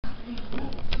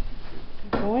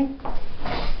Going?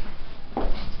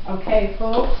 Okay,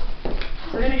 folks.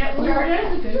 We're going to get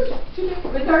started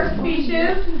with our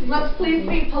speeches. Let's please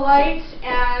be polite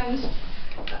and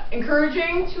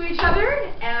encouraging to each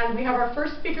other. And we have our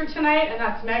first speaker tonight, and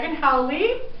that's Megan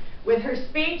Howley with her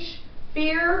speech,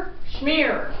 Fear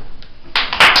Schmear.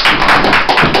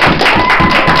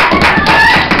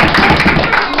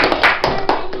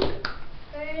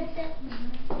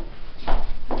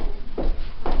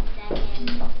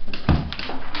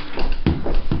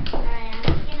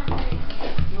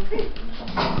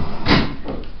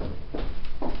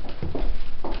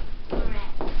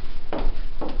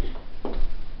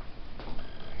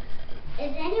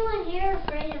 Is anyone here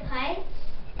afraid of heights?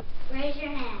 Raise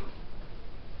your hand.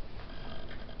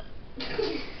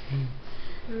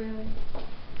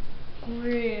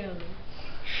 Really?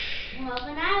 Well,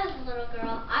 when I was a little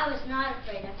girl, I was not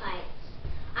afraid of heights.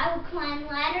 I would climb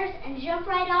ladders and jump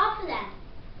right off of them.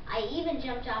 I even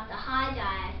jumped off the high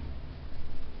dive.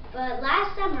 But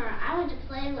last summer, I went to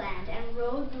Playland and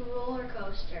rode the roller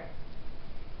coaster.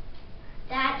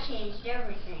 That changed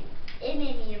everything. It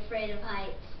made me afraid of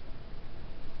heights.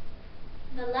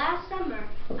 But last summer,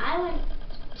 I went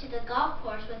to the golf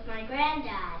course with my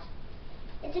granddad.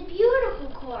 It's a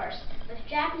beautiful course with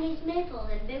Japanese maples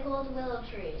and big old willow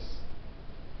trees.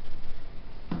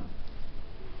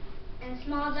 And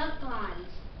small duck ponds.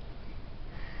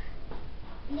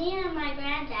 Me and my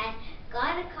granddad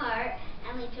got a cart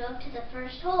and we drove to the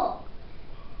first hole.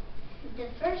 The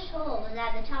first hole was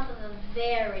at the top of a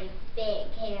very big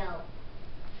hill.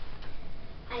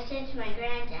 I said to my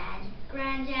granddad,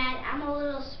 "Granddad, I'm a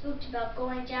little spooked about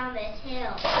going down this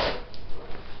hill."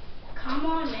 "Come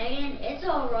on, Megan, it's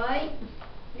all right."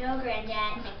 "No, Granddad,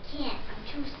 I can't. I'm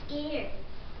too scared."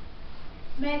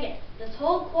 "Megan, this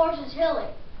whole course is hilly.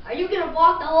 Are you going to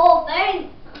walk the whole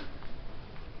thing?"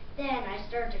 Then I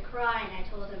started to cry and I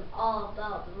told him all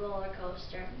about the roller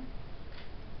coaster.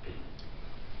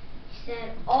 He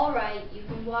said, "All right, you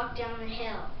can walk down the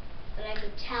hill." But I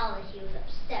could tell that he was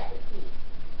upset with me.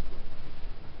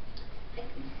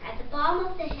 At the bottom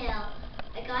of the hill,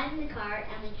 I got in the cart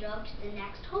and we drove to the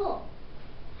next hole.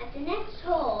 At the next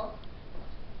hole,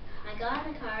 I got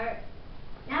in the cart.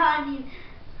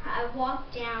 I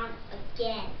walked down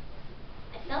again.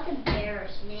 I felt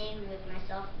embarrassed and angry with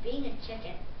myself for being a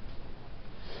chicken.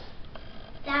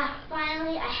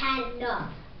 Finally, I had enough.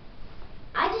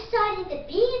 I decided that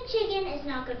being a chicken is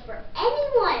not good for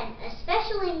anyone,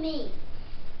 especially me.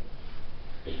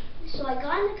 So I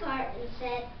got in the cart and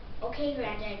said, "Okay,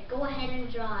 Granddad, go ahead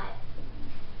and drive."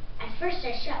 At first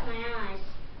I shut my eyes,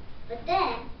 but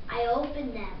then I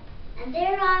opened them, and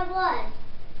there I was,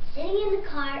 sitting in the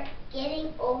cart,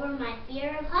 getting over my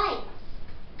fear of heights.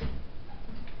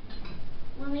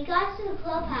 When we got to the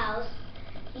clubhouse,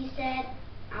 he said,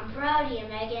 "I'm proud of you,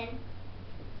 Megan."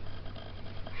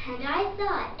 And I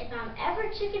thought, if I'm ever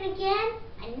chicken again,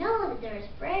 I know that there is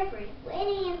bravery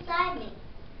waiting inside me.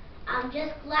 I'm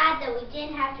just glad that we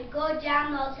didn't have to go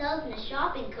down those hills in a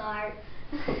shopping cart.